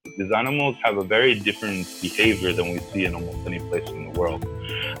these animals have a very different behavior than we see in almost any place in the world.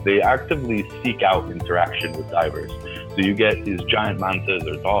 They actively seek out interaction with divers. So you get these giant mantas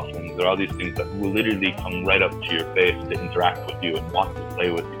or dolphins or all these things that will literally come right up to your face to interact with you and want to play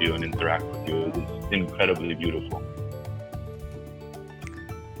with you and interact with you. It's incredibly beautiful.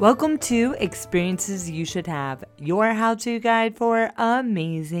 Welcome to Experiences You Should Have, your how-to guide for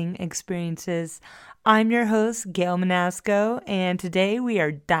amazing experiences. I'm your host, Gail Manasco, and today we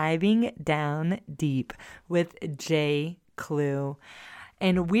are diving down deep with Jay Clue.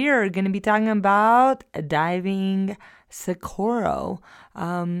 And we are going to be talking about diving Socorro,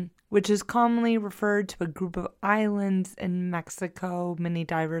 which is commonly referred to a group of islands in Mexico. Many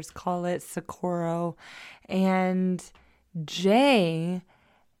divers call it Socorro. And Jay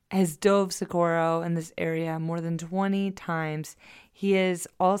has dove Socorro in this area more than 20 times. He is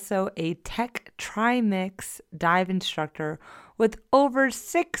also a Tech Trimix dive instructor with over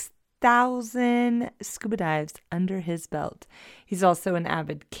 6,000 scuba dives under his belt. He's also an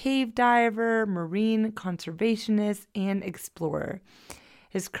avid cave diver, marine conservationist, and explorer.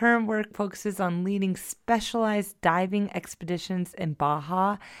 His current work focuses on leading specialized diving expeditions in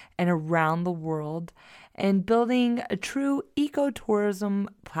Baja and around the world and building a true ecotourism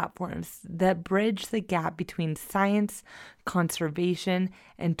platforms that bridge the gap between science, conservation,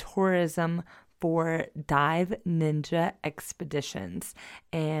 and tourism for Dive Ninja expeditions.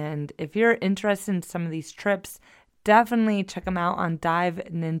 And if you're interested in some of these trips, definitely check them out on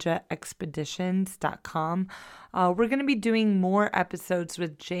diveninjaexpeditions.com. We're going to be doing more episodes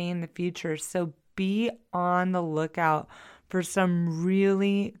with Jay in the future, so be on the lookout for some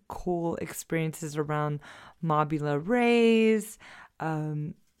really cool experiences around Mobula rays,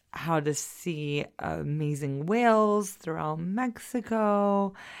 how to see amazing whales throughout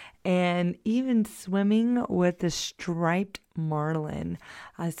Mexico, and even swimming with the striped marlin.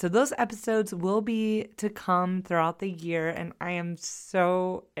 So those episodes will be to come throughout the year, and I am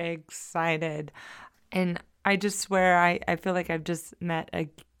so excited. And I just swear I feel like I've just met a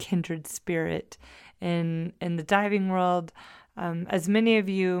kindred spirit in the diving world. As many of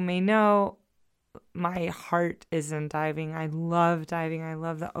you may know, my heart is in diving. I love diving. I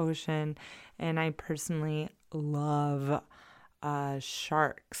love the ocean, and I personally love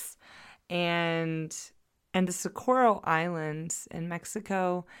sharks. And the Socorro Islands in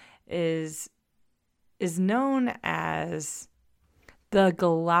Mexico is known as the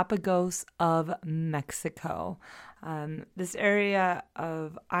Galapagos of Mexico. This area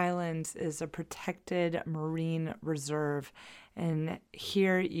of islands is a protected marine reserve, and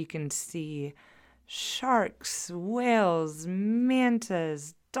here you can see sharks, whales,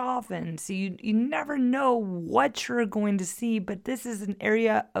 mantas, dolphins. You never know what you're going to see, but this is an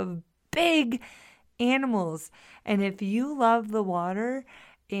area of big animals. And if you love the water,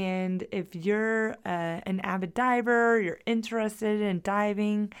 and if you're an avid diver, you're interested in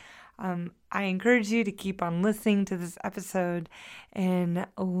diving, I encourage you to keep on listening to this episode and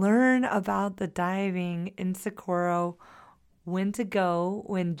learn about the diving in Socorro, when to go,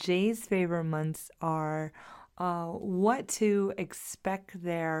 when Jay's favorite months are, what to expect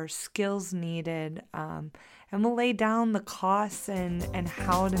there, skills needed, and we'll lay down the costs and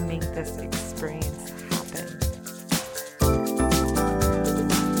how to make this experience happen.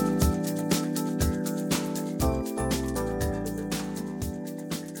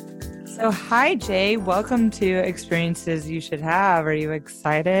 So hi, Jay. Welcome to Experiences You Should Have. Are you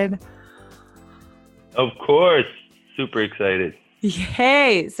excited? Of course. Super excited.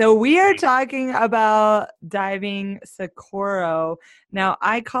 Yay. So we are talking about diving Socorro. Now,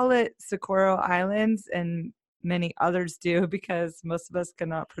 I call it Socorro Islands, and many others do because most of us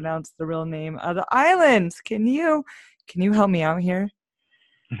cannot pronounce the real name of the islands. Can you help me out here?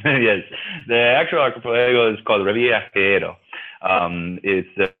 Yes. The actual archipelago is called Revillagigedo.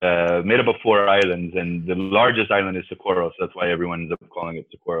 It's made up of 4 islands, and the largest island is Socorro, so that's why everyone ends up calling it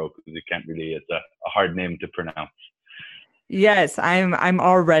Socorro, because it's a hard name to pronounce. Yes, I'm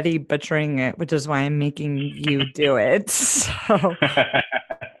already butchering it, which is why I'm making you do it. So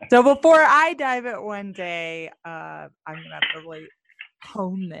before I dive it one day, I'm gonna have to really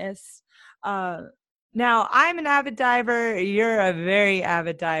hone this. Now, I'm an avid diver. You're a very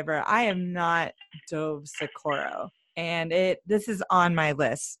avid diver. I am not dove Socorro, and this is on my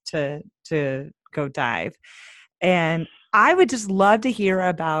list to go dive. And I would just love to hear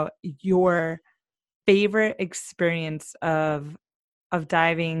about your favorite experience of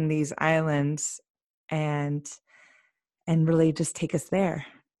diving these islands, and really just take us there.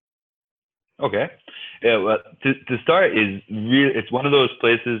 Okay. Yeah, well, to start is really, it's one of those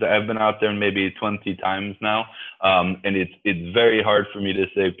places that I've been out there maybe 20 times now. And it's very hard for me to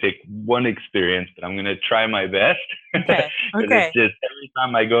say pick one experience, but I'm gonna try my best. Okay. Because it's Okay. just every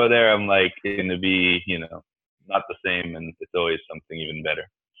time I go there, I'm like gonna be, not the same, and it's always something even better.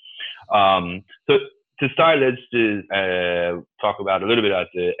 So to start, let's just talk about a little bit about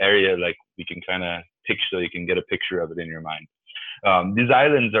the area, like we can kind of picture, so you can get a picture of it in your mind. These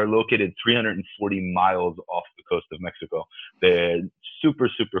islands are located 340 miles off the coast of Mexico. They're super,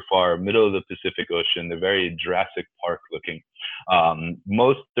 super far, middle of the Pacific Ocean. They're very Jurassic Park looking.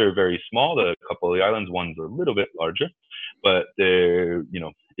 Most are very small. A couple of the islands, one's a little bit larger, but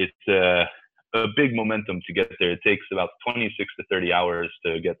it's a big momentum to get there. It takes about 26 to 30 hours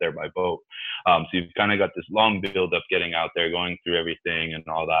to get there by boat. So you've kind of got this long build up getting out there, going through everything and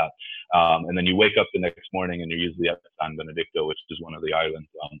all that. And then you wake up the next morning and you're usually at San Benedicto, which is one of the islands,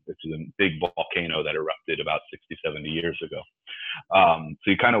 which is a big volcano that erupted about 60, 70 years ago. So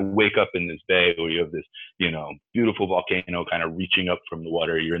you kind of wake up in this bay where you have this, beautiful volcano kind of reaching up from the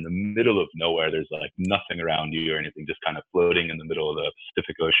water. You're in the middle of nowhere. There's like nothing around you or anything, just kind of floating in the middle of the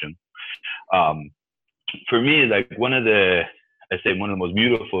Pacific Ocean. Um, for me, like one of the most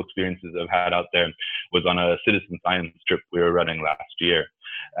beautiful experiences I've had out there was on a citizen science trip we were running last year.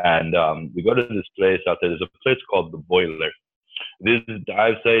 And we go to this place out there. There's a place called the Boiler. This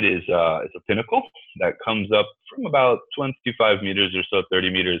dive site is it's a pinnacle that comes up from about 25 meters or so, 30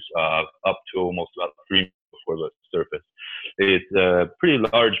 meters up to almost about 3 before the surface. It's a pretty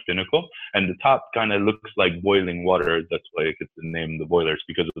large pinnacle, and the top kind of looks like boiling water. That's why it gets the name the Boiler. It's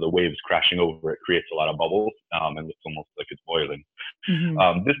because of the waves crashing over. It creates a lot of bubbles, and looks almost like it's boiling.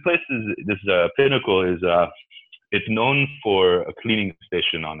 Hmm. This pinnacle is it's known for a cleaning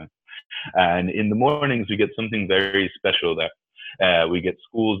station on it. And in the mornings, we get something very special there. We get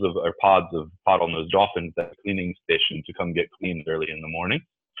schools of or pods of bottlenose dolphins at the cleaning station to come get cleaned early in the morning.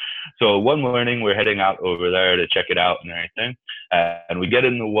 So one morning we're heading out over there to check it out and everything, and we get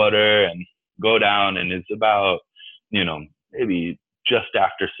in the water and go down, and it's about maybe just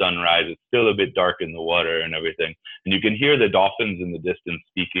after sunrise. It's still a bit dark in the water and everything, and you can hear the dolphins in the distance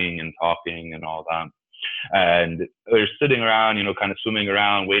speaking and talking and all that. And they're sitting around, kind of swimming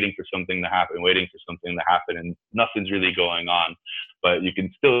around, waiting for something to happen, and nothing's really going on. But you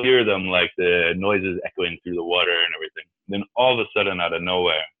can still hear them, like the noises echoing through the water and everything. Then all of a sudden, out of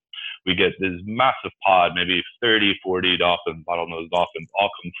nowhere, we get this massive pod, maybe 30, 40 dolphins, bottlenose dolphins, all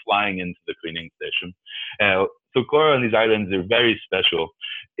come flying into the cleaning station. Socorro and these islands are very special.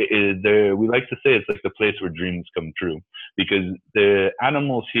 We like to say it's like the place where dreams come true, because the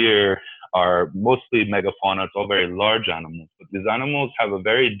animals here are mostly megafauna. It's all very large animals, but these animals have a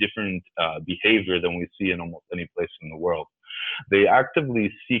very different behavior than we see in almost any place in the world. They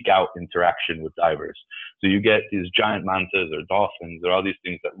actively seek out interaction with divers. So you get these giant mantas or dolphins or all these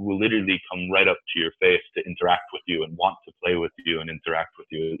things that will literally come right up to your face to interact with you and want to play with you and interact with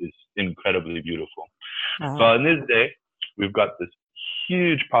you. It's incredibly beautiful. So Wow. on this day, we've got this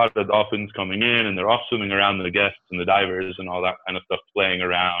huge pod of dolphins coming in, and they're all swimming around the guests and the divers and all that kind of stuff, playing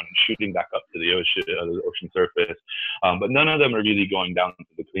around, shooting back up to the ocean surface. But none of them are really going down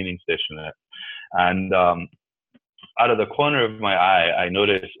to the cleaning station yet. And out of the corner of my eye, I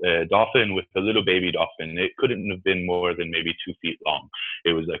noticed a dolphin with a little baby dolphin. It couldn't have been more than maybe 2 feet long.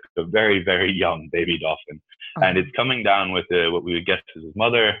 It was like a very, very young baby dolphin. And Oh. it's coming down with what we would guess is his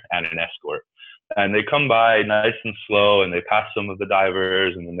mother and an escort. And they come by nice and slow, and they pass some of the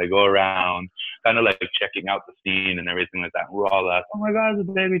divers, and then they go around, kind of like checking out the scene and everything like that. And we're all like, "Oh my God, the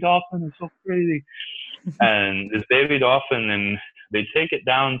baby dolphin is so crazy!" And this baby dolphin, and they take it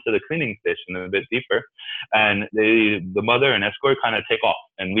down to the cleaning station a bit deeper, and the mother and escort kind of take off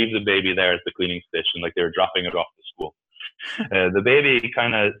and leave the baby there at the cleaning station, like they were dropping it off to school. The baby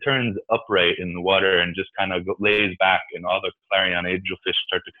kind of turns upright in the water and just kind of lays back, and all the clarion angelfish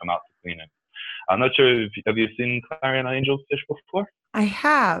start to come out to clean it. I'm not sure if have you seen clarion angelfish before? I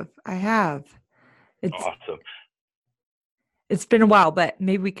have. I have. It's Awesome. it's been a while, but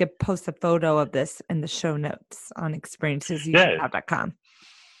maybe we could post a photo of this in the show notes on Yeah, experiencesyoushouldhave.com.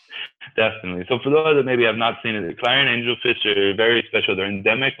 definitely. So for those that maybe have not seen it, the clarion angelfish are very special. They're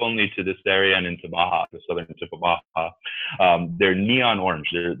endemic only to this area and into Baja, the southern tip of Baja. They're neon orange.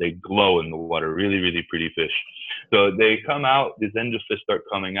 They glow in the water. Really, really pretty fish. So they come out, these angelfish start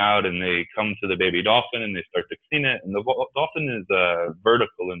coming out, and they come to the baby dolphin, and they start to clean it. And the dolphin is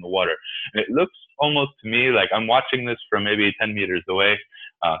vertical in the water. And it looks almost to me like I'm watching this from maybe 10 meters away.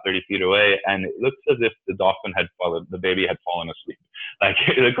 30 feet away, and it looks as if the baby had fallen asleep. Like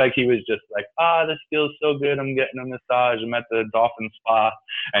it looked like he was just like, this feels so good. I'm getting a massage. I'm at the dolphin spa,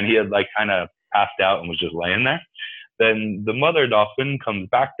 and he had like kind of passed out and was just laying there. Then the mother dolphin comes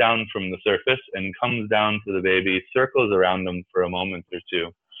back down from the surface and comes down to the baby, circles around them for a moment or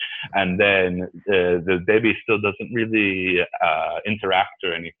two, and then the baby still doesn't really interact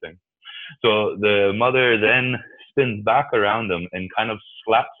or anything. So the mother then spins back around him and kind of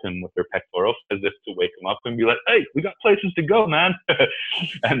slaps him with her pectoral as if to wake him up and be like, hey, we got places to go, man.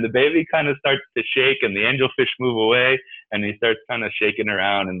 And the baby kind of starts to shake and the angelfish move away and he starts kind of shaking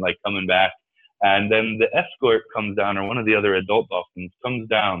around and like coming back. And then the escort comes down, or one of the other adult dolphins comes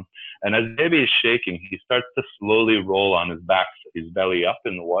down. And as the baby is shaking, he starts to slowly roll on his back, his belly up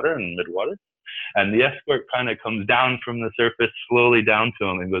in the water, in mid-water. And the escort kind of comes down from the surface slowly down to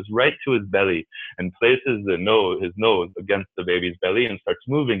him and goes right to his belly and places his nose against the baby's belly and starts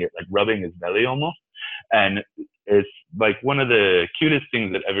moving it, like rubbing his belly almost. And it's like one of the cutest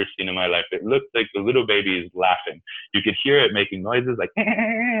things I've ever seen in my life. It looked like the little baby is laughing. You could hear it making noises like,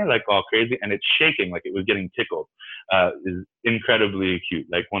 like all crazy, and it's shaking like it was getting tickled. Is incredibly cute,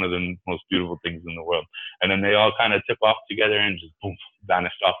 like one of the most beautiful things in the world. And then they all kind of took off together and just boom,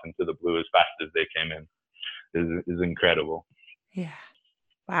 vanished off into the blue as fast as they came in. Is incredible. Yeah.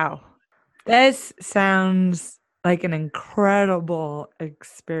 Wow. This sounds like an incredible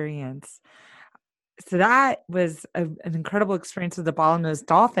experience. So that was an incredible experience with the bottlenose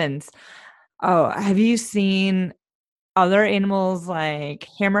dolphins. Oh, have you seen other animals like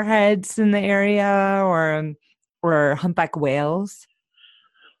hammerheads in the area or humpback whales?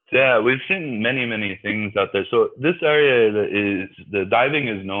 Yeah, we've seen many, many things out there. So this area the diving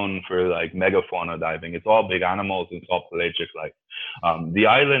is known for like megafauna diving. It's all big animals. It's all pelagic life. The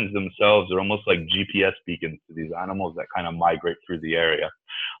islands themselves are almost like GPS beacons to these animals that kind of migrate through the area.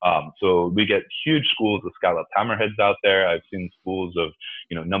 So we get huge schools of scalloped hammerheads out there. I've seen schools of,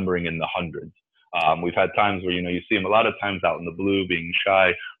 numbering in the hundreds. We've had times where, you see them a lot of times out in the blue being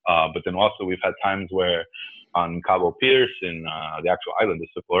shy. But then also we've had times where on Cabo Pierce in the actual island of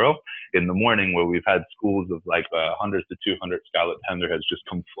Socorro in the morning where we've had schools of like 100 to 200 scalloped hammerheads just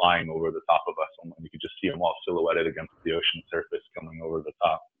come flying over the top of us. And you could just see them all silhouetted against the ocean surface coming over the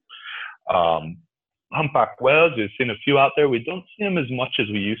top. Humpback whales, we've seen a few out there. We don't see them as much as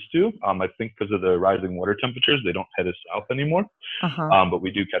we used to. I think because of the rising water temperatures, they don't head us south anymore. But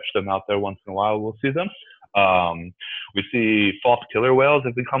we do catch them out there once in a while. We'll see them. We see false killer whales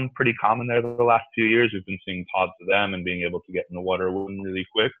have become pretty common there the last few years. We've been seeing pods of them and being able to get in the water really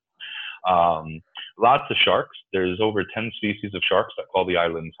quick. Lots of sharks. There's over 10 species of sharks that call the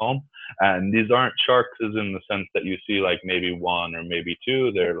islands home. And these aren't sharks as in the sense that you see like maybe one or maybe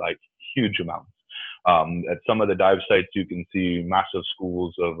two. They're like huge amounts. At some of the dive sites, you can see massive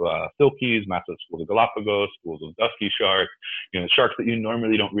schools of silkies, massive schools of Galapagos, schools of dusky shark. Sharks that you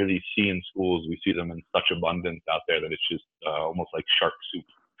normally don't really see in schools. We see them in such abundance out there that it's just almost like shark soup.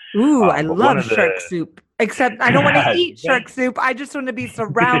 Ooh, I love shark soup. Except I don't want to eat shark soup. I just want to be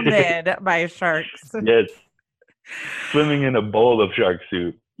surrounded by sharks. Yes, swimming in a bowl of shark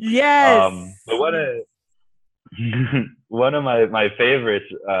soup. Yes. But one of my favorite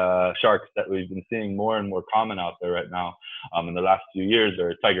sharks that we've been seeing more and more common out there right now in the last few years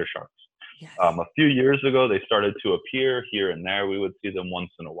are tiger sharks. Yes. A few years ago, they started to appear here and there. We would see them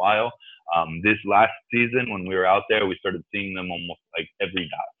once in a while. This last season, when we were out there, we started seeing them almost like every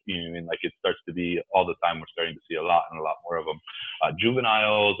day. Like it starts to be all the time. We're starting to see a lot and a lot more of them.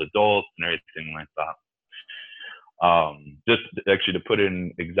 Juveniles, adults, and everything like that. Just actually to put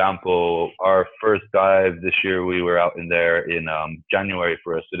in example, our first dive this year, we were out in there in January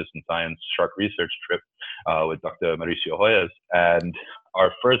for a citizen science shark research trip with Dr. Mauricio Hoyas. And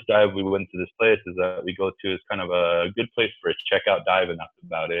our first dive we went to this place is that we go to is kind of a good place for a checkout dive, and that's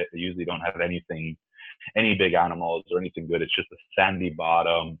about it. They usually don't have any big animals or anything good. It's just a sandy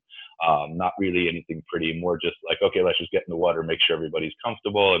bottom. Not really anything pretty, more just like, okay, let's just get in the water, make sure everybody's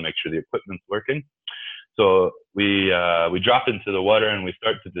comfortable and make sure the equipment's working. So we drop into the water and we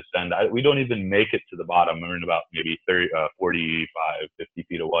start to descend. We don't even make it to the bottom. We're in about maybe 45, 50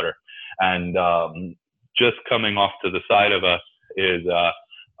 feet of water. And just coming off to the side of us is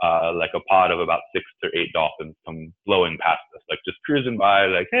like a pod of about 6 to 8 dolphins come blowing past us, like just cruising by,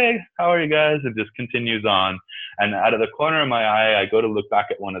 like, hey, how are you guys? And just continues on. And out of the corner of my eye, I go to look back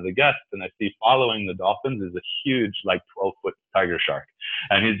at one of the guests and I see following the dolphins is a huge, like 12-foot tiger shark.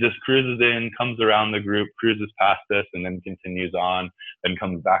 And he just cruises in, comes around the group, cruises past us, and then continues on, then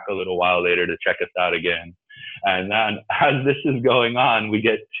comes back a little while later to check us out again. And then as this is going on, we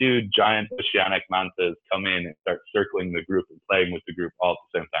get two giant oceanic mantas come in and start circling the group and playing with the group all at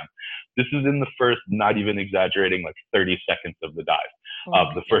the same time. This is in the first, not even exaggerating, like 30 seconds of the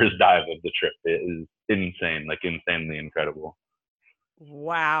dive, the first dive of the trip. It is insane, like insanely incredible.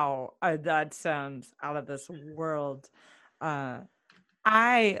 Wow, that sounds out of this world.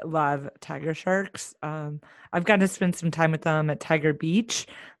 I love tiger sharks. I've gotten to spend some time with them at Tiger Beach,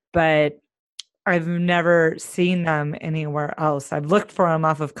 but I've never seen them anywhere else. I've looked for them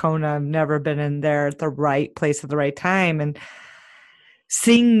off of Kona. I've never been in there at the right place at the right time. And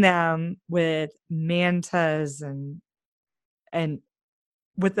seeing them with mantas and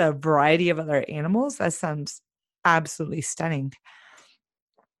with a variety of other animals, that sounds absolutely stunning.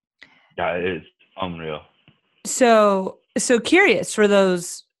 Yeah, it's unreal. So curious for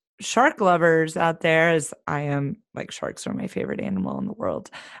those shark lovers out there, as I am, like sharks are my favorite animal in the world.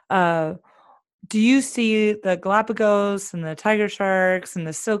 Do you see the Galapagos and the tiger sharks and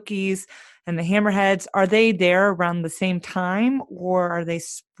the silkies and the hammerheads? Are they there around the same time, or are they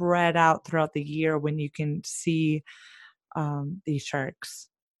spread out throughout the year when you can see these sharks?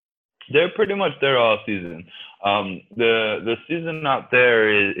 They're pretty much there all season. The season out there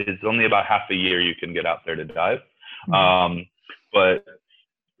is only about half a year you can get out there to dive. But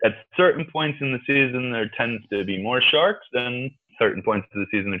at certain points in the season, there tends to be more sharks. Then certain points of the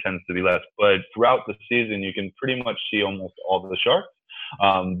season, there tends to be less. But throughout the season, you can pretty much see almost all the sharks.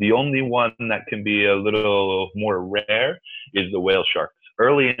 The only one that can be a little more rare is the whale sharks.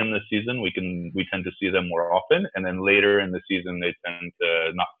 Early in the season, we tend to see them more often, and then later in the season, they tend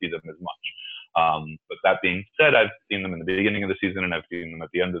to not see them as much. But that being said, I've seen them in the beginning of the season, and I've seen them at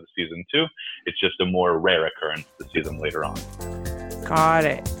the end of the season too. It's just a more rare occurrence to see them later on. Got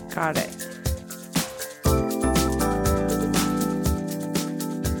it.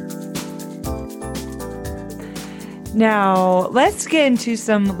 Now, let's get into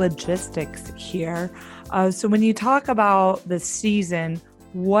some logistics here. So when you talk about the season,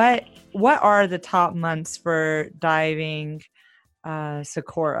 what are the top months for diving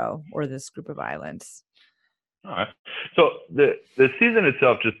Socorro, or this group of islands? All right. So the season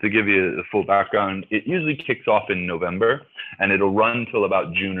itself, just to give you the full background, it usually kicks off in November, and it'll run till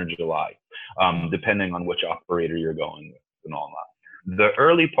about June or July, depending on which operator you're going with and all that. The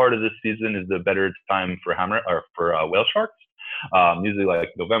early part of the season is the better time for whale sharks. Usually like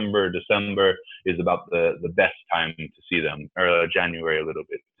November, December is about the best time to see them, or January a little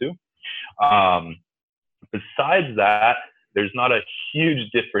bit too. Besides that, there's not a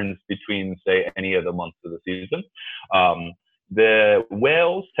huge difference between, say, any of the months of the season. The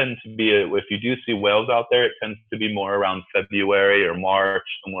whales tend to be, if you do see whales out there, it tends to be more around February or March,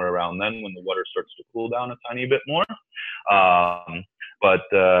 somewhere around then, when the water starts to cool down a tiny bit more. But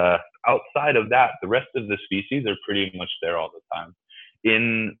outside of that, the rest of the species are pretty much there all the time.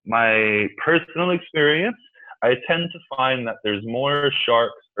 In my personal experience, I tend to find that there's more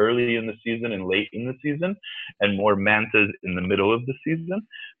sharks early in the season and late in the season, and more mantas in the middle of the season.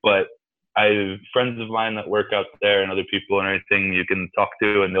 But I have friends of mine that work out there, and other people and everything you can talk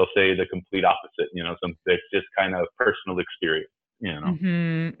to, and they'll say the complete opposite. It's just kind of personal experience.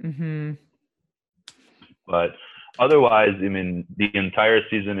 But otherwise, I mean, the entire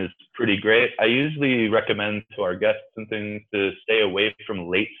season is pretty great. I usually recommend to our guests and things to stay away from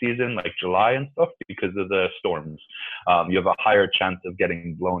late season, like July and stuff, because of the storms. You have a higher chance of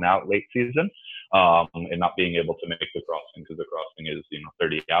getting blown out late season and not being able to make the crossing, because the crossing is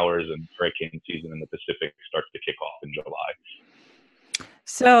 30 hours, and hurricane season in the Pacific starts to kick off in July.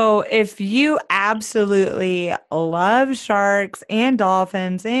 So if you absolutely love sharks and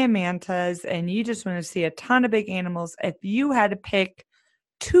dolphins and mantas, and you just want to see a ton of big animals, if you had to pick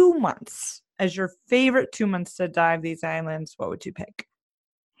 2 months as your favorite 2 months to dive these islands, what would you pick?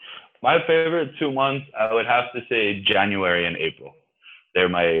 My favorite 2 months, I would have to say January and April. They're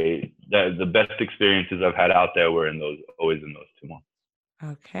the best experiences I've had out there were always in those 2 months.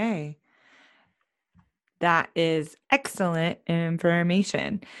 Okay. That is excellent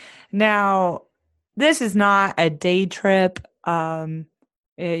information. Now, this is not a day trip. I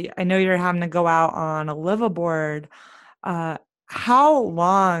know you're having to go out on a liveaboard. How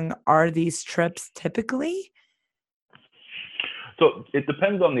long are these trips typically? So it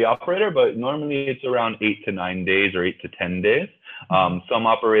depends on the operator, but normally it's around 8 to 9 days or 8 to 10 days. Some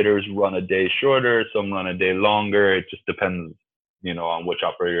operators run a day shorter, some run a day longer. It just depends, on which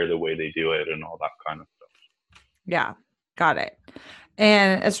operator, the way they do it, and all that kind of stuff. Yeah, got it.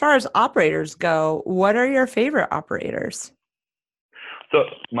 And as far as operators go, what are your favorite operators? So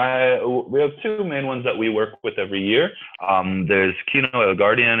we have two main ones that we work with every year. There's Kino El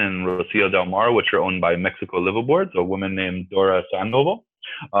Guardian and Rocio Del Mar, which are owned by Mexico Liveaboards, a woman named Dora Sandoval.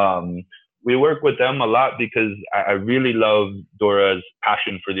 Um, we work with them a lot because I really love Dora's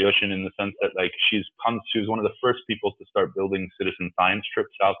passion for the ocean, in the sense that like she was one of the first people to start building citizen science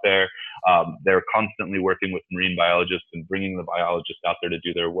trips out there. They're constantly working with marine biologists and bringing the biologists out there to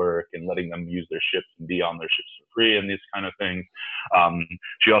do their work and letting them use their ships and be on their ships for free and these kind of things.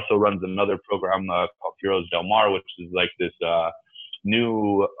 She also runs another program called Heroes Del Mar, which is like this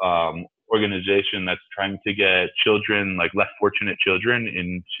new organization that's trying to get children, like less fortunate children,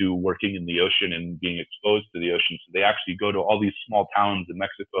 into working in the ocean and being exposed to the ocean. So they actually go to all these small towns in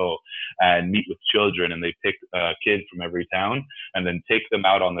Mexico and meet with children, and they pick a kid from every town and then take them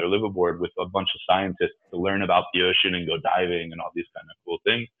out on their liveaboard with a bunch of scientists to learn about the ocean and go diving and all these kind of cool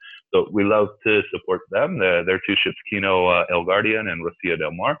things. So we love to support them. Their two ships, Kino El Guardian and Rocio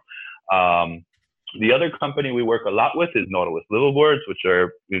Del Mar. The other company we work a lot with is Nautilus Liveaboards, which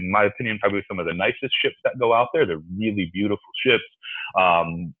are, in my opinion, probably some of the nicest ships that go out there. They're really beautiful ships,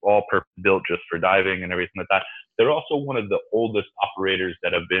 all built just for diving and everything like that. They're also one of the oldest operators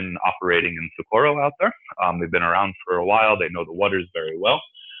that have been operating in Socorro out there. They've been around for a while. They know the waters very well.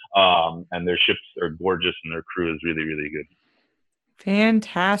 And their ships are gorgeous and their crew is really, really good.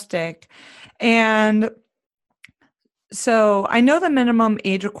 Fantastic. And so I know the minimum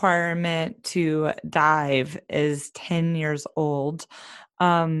age requirement to dive is 10 years old.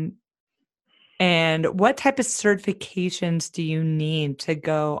 And what type of certifications do you need to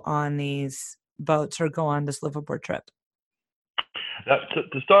go on these boats or go on this liveaboard trip?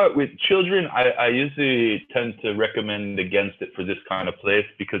 To start with children, I usually tend to recommend against it for this kind of place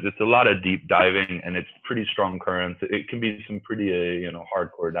because it's a lot of deep diving and it's pretty strong currents. It can be some pretty,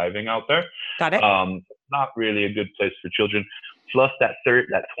 hardcore diving out there. Got it. Not really a good place for children. Plus that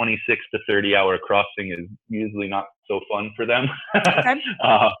 26 to 30 hour crossing is usually not so fun for them.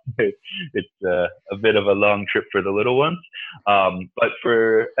 Okay. It's a bit of a long trip for the little ones. But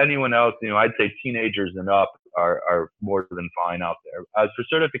for anyone else, I'd say teenagers and up are more than fine out there. As for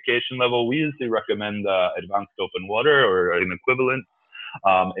certification level, we usually recommend advanced open water or an equivalent,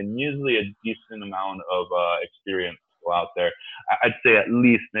 and usually a decent amount of experience to go out there. I'd say at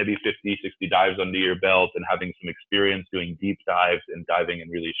least maybe 50, 60 dives under your belt and having some experience doing deep dives and diving in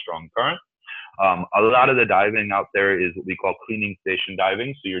really strong currents. A lot of the diving out there is what we call cleaning station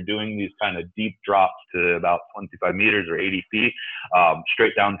diving. So you're doing these kind of deep drops to about 25 meters or 80 feet,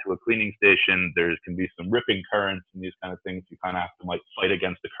 straight down to a cleaning station. There can be some ripping currents and these kind of things. You kind of have to fight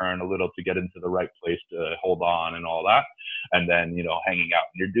against the current a little to get into the right place to hold on and all that. And then, hanging out.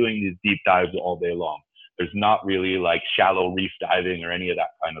 And you're doing these deep dives all day long. There's not really like shallow reef diving or any of that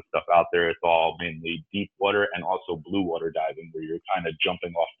kind of stuff out there. It's all mainly deep water and also blue water diving, where you're kind of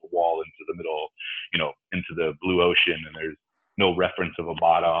jumping off the wall into the middle, into the blue ocean, and there's no reference of a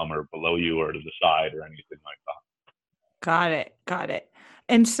bottom or below you or to the side or anything like that. Got it.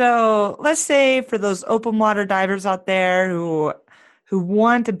 And so let's say for those open water divers out there who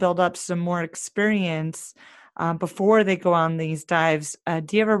want to build up some more experience, before they go on these dives,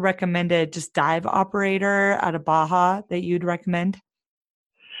 do you have a recommended just dive operator out of Baja that you'd recommend?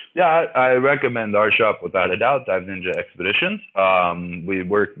 Yeah, I recommend our shop without a doubt, Dive Ninja Expeditions.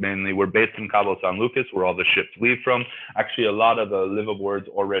 We're based in Cabo San Lucas, where all the ships leave from. Actually, a lot of the liveaboards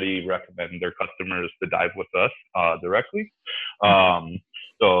already recommend their customers to dive with us directly.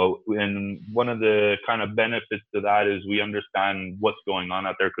 So, and one of the kind of benefits to that is we understand what's going on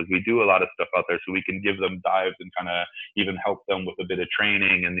out there because we do a lot of stuff out there. So we can give them dives and kind of even help them with a bit of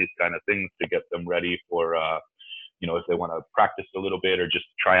training and these kind of things to get them ready for, if they want to practice a little bit or just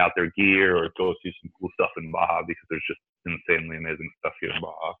try out their gear or go see some cool stuff in Baja, because there's just insanely amazing stuff here in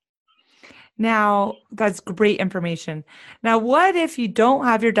Baja. Now, that's great information. Now, what if you don't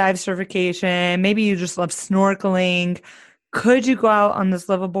have your dive certification? Maybe you just love snorkeling. Could you go out on this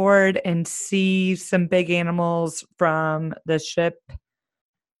liveaboard and see some big animals from the ship?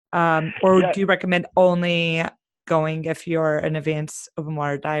 Do you recommend only going if you're an advanced open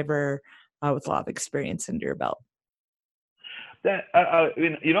water diver with a lot of experience under your belt?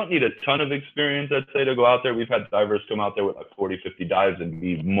 You don't need a ton of experience, I'd say, to go out there. We've had divers come out there with 40, 50 dives and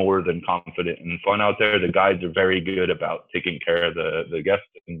be more than confident and fun out there. The guides are very good about taking care of the guests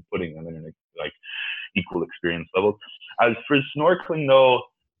and putting them in equal experience levels. As for snorkeling, though,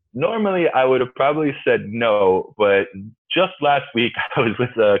 normally I would have probably said no, but just last week I was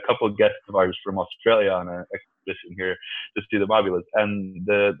with a couple of guests of ours from Australia on an expedition here to see the Mobulas, and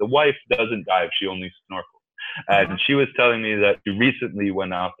the wife doesn't dive, she only snorkels. Uh-huh. And she was telling me that she recently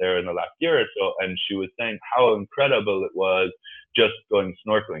went out there in the last year or so, and she was saying how incredible it was just going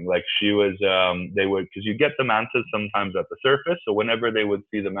snorkeling. Like she was, they would, because you get the mantas sometimes at the surface. So whenever they would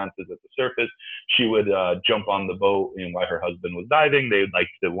see the mantas at the surface, she would jump on the boat, and while her husband was diving, they would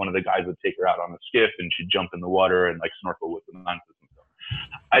one of the guys would take her out on a skiff, and she'd jump in the water and like snorkel with the mantas and stuff.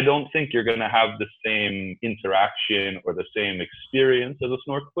 I don't think you're going to have the same interaction or the same experience as a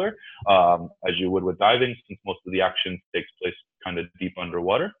snorkeler as you would with diving, since most of the action takes place kind of deep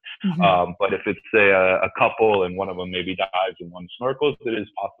underwater. Mm-hmm. But if it's, say, a couple and one of them maybe dives and one snorkels, it is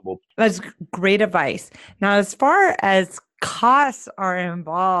possible. That's great advice. Now, as far as costs are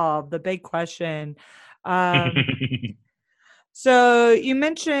involved, the big question. So you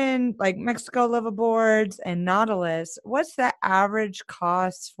mentioned like Mexico liveaboards and Nautilus. What's the average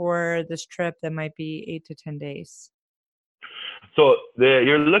cost for this trip that might be 8 to 10 days? So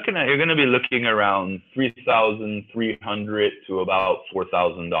you're going to be looking around 3,300 to about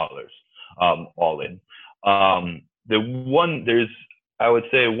 $4,000 all in. I would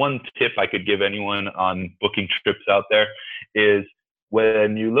say one tip I could give anyone on booking trips out there is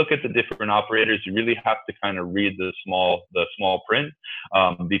when you look at the different operators, you really have to kind of read the small print,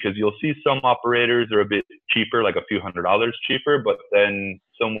 because you'll see some operators are a bit cheaper, like a few $100s cheaper, but then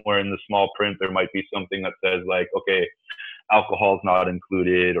somewhere in the small print there might be something that says like, okay, alcohol is not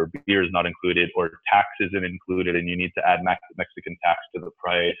included, or beer is not included, or tax isn't included, and you need to add Mexican tax to the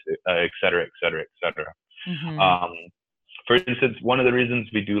price, et cetera, et cetera, et cetera. Mm-hmm. For instance, one of the reasons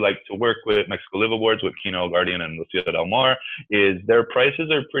we do like to work with Mexico liveaboards, with Kino Guardian and Lucia Del Mar, is their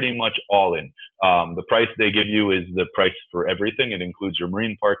prices are pretty much all in. The price they give you is the price for everything. It includes your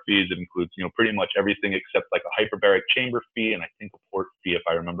marine park fees. It includes, pretty much everything except like a hyperbaric chamber fee and I think a port fee, if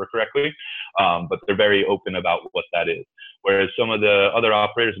I remember correctly. But they're very open about what that is. Whereas some of the other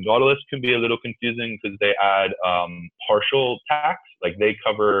operators, Nautilus, can be a little confusing because they add partial tax. Like they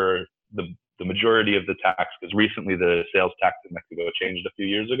cover the majority of the tax, because recently the sales tax in Mexico changed a few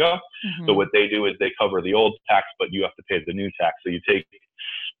years ago. Mm-hmm. So what they do is they cover the old tax, but you have to pay the new tax. So you take,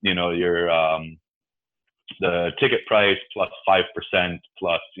 your the ticket price plus 5%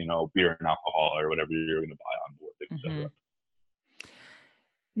 plus, beer and alcohol or whatever you're going to buy on board, etc. Mm-hmm.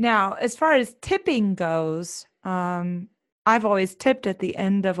 Now, as far as tipping goes, I've always tipped at the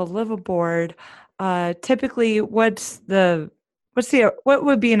end of a liveaboard. Typically, what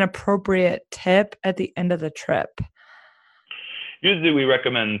would be an appropriate tip at the end of the trip? Usually we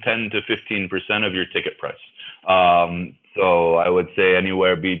recommend 10 to 15% of your ticket price. So I would say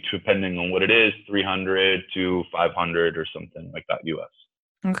anywhere depending on what it is, 300 to 500 or something like that US.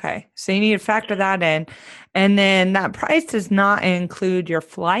 Okay. So you need to factor that in. And then that price does not include your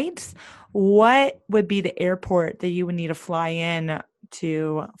flights. What would be the airport that you would need to fly in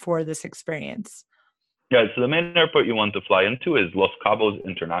to for this experience? Yeah, so the main airport you want to fly into is Los Cabos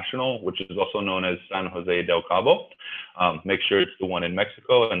International, which is also known as San Jose del Cabo. Make sure it's the one in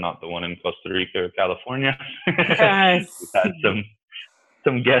Mexico and not the one in Costa Rica or California. Yes. We've had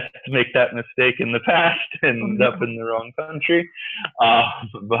some guests make that mistake in the past and end up in the wrong country. San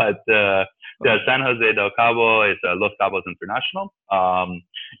Jose del Cabo is Los Cabos International.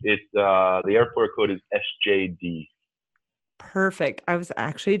 The airport code is SJD. Perfect. I was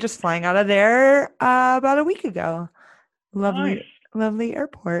actually just flying out of there about a week ago. Lovely, Lovely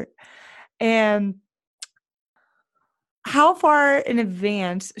airport. And how far in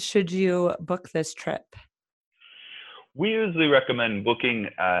advance should you book this trip? We usually recommend booking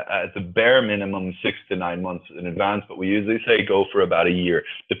at the bare minimum 6 to 9 months in advance, but we usually say go for about a year,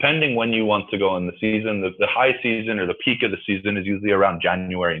 depending when you want to go in the season. The high season or the peak of the season is usually around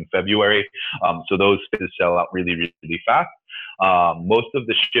January and February. So those spaces sell out really, really fast. Most of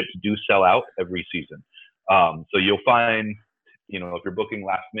the ships do sell out every season. So you'll find, if you're booking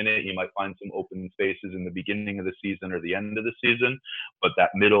last minute, you might find some open spaces in the beginning of the season or the end of the season, but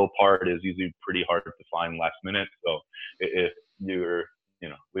that middle part is usually pretty hard to find last minute. So if you're,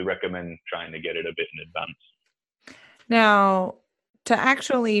 we recommend trying to get it a bit in advance. Now, to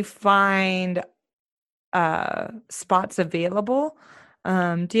actually find spots available,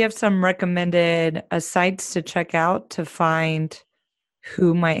 do you have some recommended sites to check out to find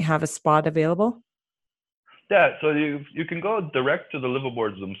who might have a spot available? Yeah, so you can go direct to the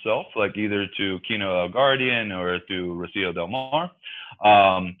liveaboards themselves, like either to Kino Guardian or to Rocio Del Mar.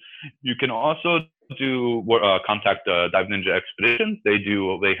 You can also contact Dive Ninja Expeditions. They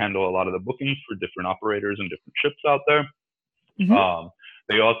handle a lot of the bookings for different operators and different ships out there. Mm-hmm.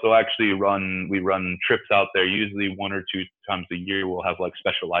 They also actually we run trips out there. Usually 1 or 2 times a year, we'll have like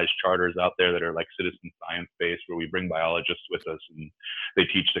specialized charters out there that are like citizen science based, where we bring biologists with us and they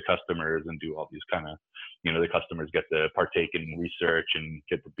teach the customers and do all these kind of, the customers get to partake in research and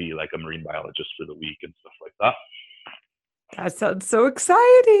get to be like a marine biologist for the week and stuff like that. That sounds so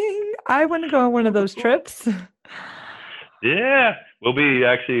exciting. I want to go on one of those trips. Yeah, we'll be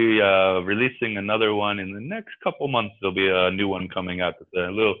actually releasing another one in the next couple months. There'll be a new one coming out. It's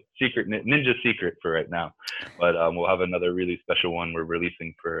a little secret, ninja secret for right now. But we'll have another really special one we're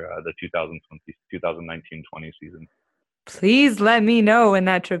releasing for the 2019-20 season. Please let me know when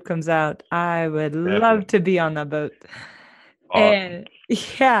that trip comes out. I would love to be on that boat. Awesome. And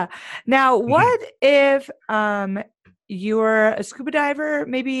yeah. Now, what if you're a scuba diver,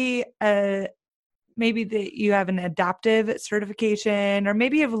 maybe that you have an adaptive certification, or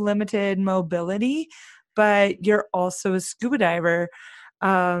maybe you have limited mobility, but you're also a scuba diver.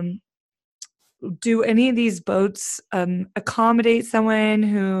 Do any of these boats accommodate someone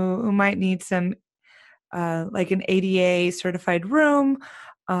who might need some like an ADA certified room?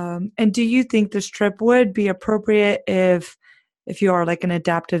 And do you think this trip would be appropriate if you are like an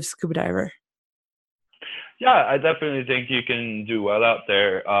adaptive scuba diver? Yeah, I definitely think you can do well out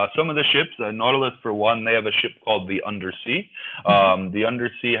there. Some of the ships, Nautilus for one, they have a ship called the Undersea. The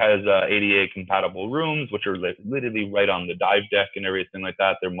Undersea has ADA compatible rooms, which are literally right on the dive deck and everything like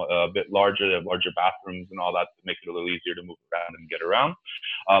that. They're a bit larger. They have larger bathrooms and all that to make it a little easier to move around and get around.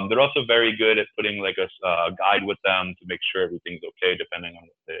 They're also very good at putting like a guide with them to make sure everything's okay, depending on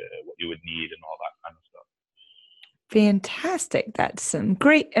what you would need and all that kind of stuff. Fantastic. That's some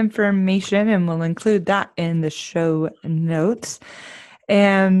great information, and we'll include that in the show notes.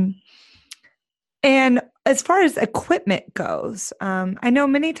 And as far as equipment goes, I know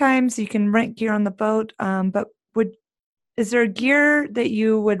many times you can rent gear on the boat, but is there gear that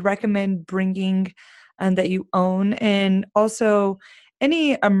you would recommend bringing and that you own? And also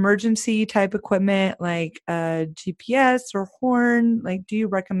any emergency type equipment like GPS or horn, like do you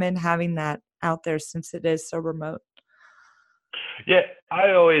recommend having that out there since it is so remote? Yeah,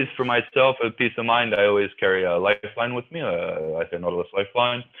 I always, for myself, a peace of mind, I always carry a lifeline with me, I say Nautilus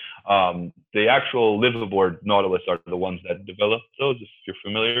lifeline. The actual live aboard Nautilus are the ones that developed those, if you're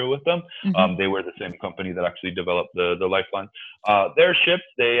familiar with them. They were the same company that actually developed the lifeline. Their ships,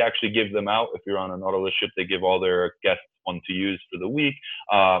 they actually give them out. If you're on a Nautilus ship, they give all their guests one to use for the week.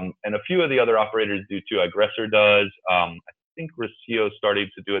 And a few of the other operators do too. Aggressor does. I think Rocio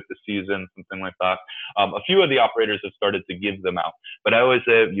started to do it this season, something like that. A few of the operators have started to give them out. But I always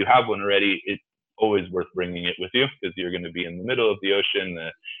say, if you have one already, it's always worth bringing it with you, because you're going to be in the middle of the ocean.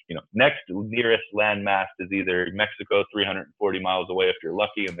 Next nearest landmass is either Mexico, 340 miles away if you're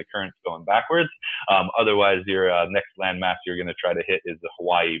lucky and the current's going backwards. Otherwise, your next landmass you're going to try to hit is the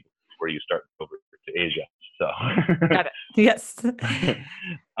Hawaii before you start over to Asia. So got it. Yes.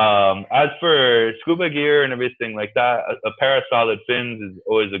 As for scuba gear and everything like that, a pair of solid fins is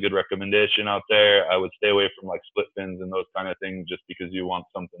always a good recommendation out there. I would stay away from like split fins and those kind of things, just because you want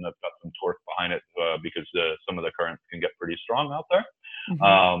something that's got some torque behind it, because some of the currents can get pretty strong out there.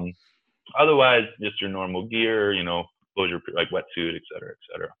 Otherwise, just your normal gear, closure like wetsuit, et cetera, et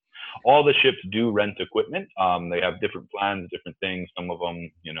cetera. All the ships do rent equipment. They have different plans, different things. Some of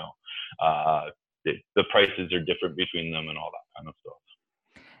them, the prices are different between them and all that kind of stuff.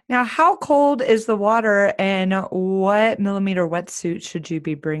 Now, how cold is the water, and what millimeter wetsuit should you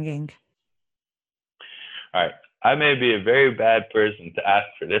be bringing? All right. I may be a very bad person to ask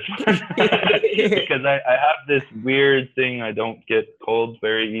for this one because I have this weird thing. I don't get cold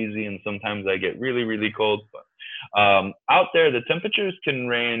very easy, and sometimes I get really, really cold. But out there, the temperatures can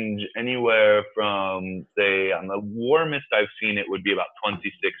range anywhere from, say, on the warmest I've seen it would be about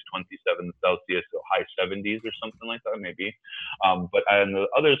 26, 27 Celsius, so high 70s or something like that, maybe. But on the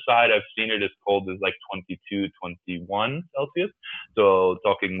other side, I've seen it as cold as like 22, 21 Celsius. So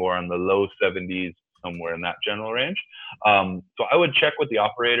talking more on the low 70s, somewhere in that general range. So I would check with the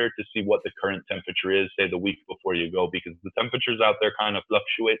operator to see what the current temperature is, say the week before you go, because the temperatures out there kind of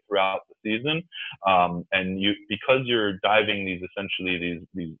fluctuate throughout the season. And because you're diving these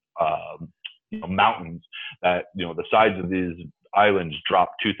mountains that, the sides of these islands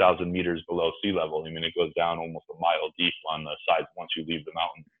drop 2,000 meters below sea level. I mean, it goes down almost a mile deep on the sides once you leave the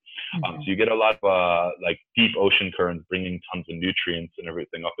mountain. So you get a lot of like deep ocean currents bringing tons of nutrients and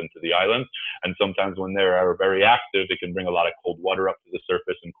everything up into the islands. And sometimes when they are very active, it can bring a lot of cold water up to the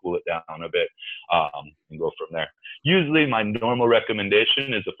surface and cool it down a bit, and go from there. Usually my normal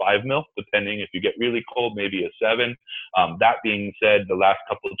recommendation is a 5 mil, depending if you get really cold, maybe a 7. That being said, the last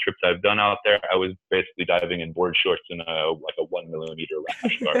couple of trips I've done out there, I was basically diving in board shorts and like a 1 millimeter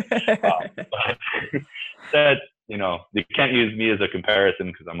rash guard. But that, you can't use me as a comparison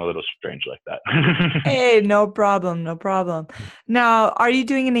because I'm a little strange like that. Hey, no problem, no problem. Now, are you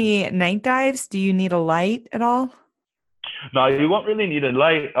doing any night dives? Do you need a light at all? No, you won't really need a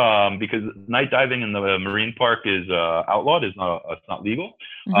light because night diving in the marine park is outlawed. It's not legal.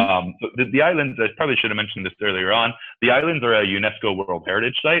 Mm-hmm. But the islands, I probably should have mentioned this earlier on. The islands are a UNESCO World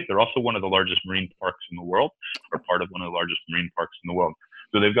Heritage Site. They're also one of the largest marine parks in the world, or part of one of the largest marine parks in the world.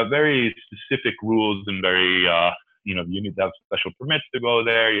 So they've got very specific rules and very, you need to have special permits to go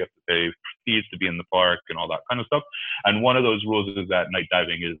there. You have to pay fees to be in the park and all that kind of stuff. And one of those rules is that night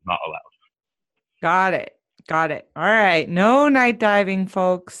diving is not allowed. Got it. Got it. All right. No night diving,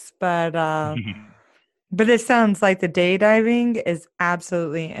 folks, but it sounds like the day diving is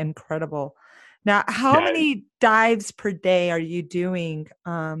absolutely incredible. Now, how many dives per day are you doing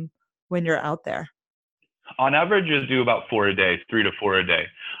when you're out there? On average, you do about 4 a day, 3 to 4 a day.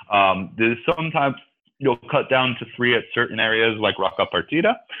 There's sometimes you'll cut down to 3 at certain areas like Rocca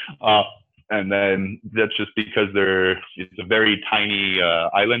Partida. And then that's just because it's a very tiny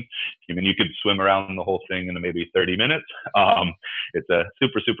island. I mean, you could swim around the whole thing in maybe 30 minutes. It's a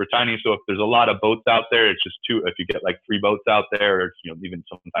super, super tiny. So if there's a lot of boats out there, it's just if you get like 3 boats out there, or even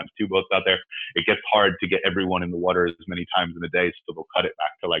sometimes 2 boats out there, it gets hard to get everyone in the water as many times in a day. So they'll cut it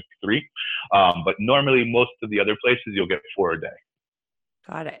back to like 3. But normally most of the other places, you'll get 4 a day.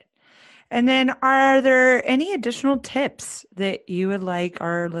 Got it. And then are there any additional tips that you would like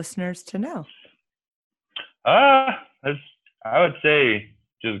our listeners to know? I would say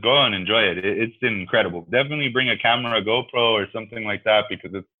just go and enjoy it. It's incredible. Definitely bring a camera, a GoPro or something like that,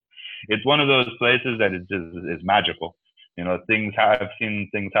 because it's one of those places that is magical. I've seen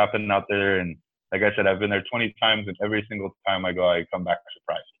things happen out there, and like I said, I've been there 20 times, and every single time I go, I come back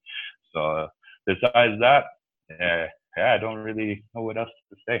surprised. So besides that, I don't really know what else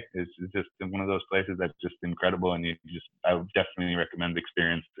to say. It's just one of those places that's just incredible, and I would definitely recommend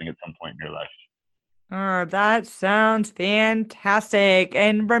experiencing at some point in your life. Oh, that sounds fantastic.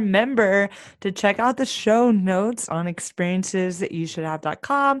 And remember to check out the show notes on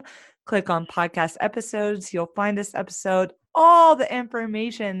experiencesthatyoushouldhave.com. Click on podcast episodes. You'll find this episode, all the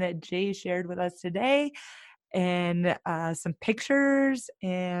information that Jay shared with us today, and some pictures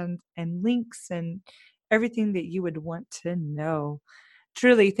and links and everything that you would want to know.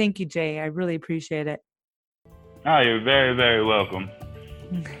 Truly, thank you, Jay. I really appreciate it. Oh, you're very, very welcome.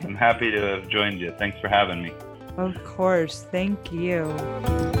 I'm happy to have joined you. Thanks for having me. Of course. Thank you.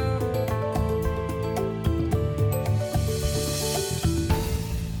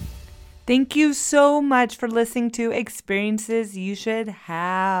 Thank you so much for listening to Experiences You Should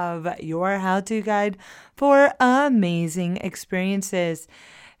Have, your how-to guide for amazing experiences.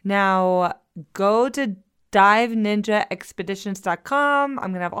 Now, go to diveninjaexpeditions.com.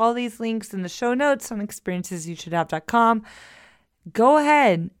 I'm going to have all these links in the show notes on experiencesyoushoulldhave.com. Go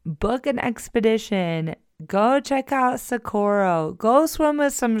ahead, book an expedition. Go check out Socorro. Go swim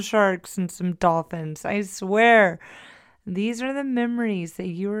with some sharks and some dolphins. I swear, these are the memories that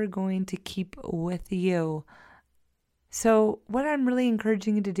you are going to keep with you. So what I'm really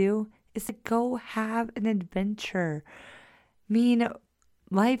encouraging you to do is to go have an adventure. I mean,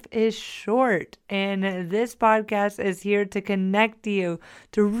 life is short, and this podcast is here to connect you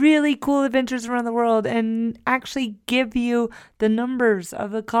to really cool adventures around the world and actually give you the numbers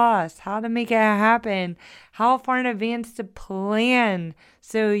of the cost, how to make it happen, how far in advance to plan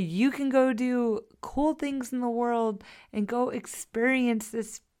so you can go do cool things in the world and go experience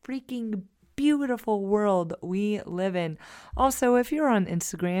this freaking beautiful world we live in. Also, if you're on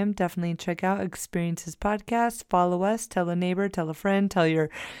Instagram, definitely check out Experiences Podcast. Follow us, tell a neighbor, tell a friend, tell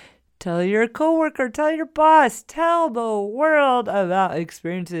your coworker, tell your boss, tell the world about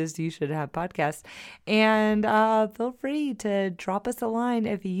Experiences You Should Have podcast. And feel free to drop us a line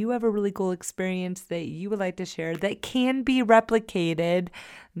if you have a really cool experience that you would like to share that can be replicated,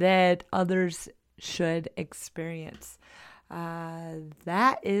 that others should experience.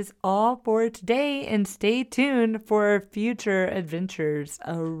 That is all for today, and stay tuned for future adventures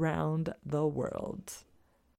around the world.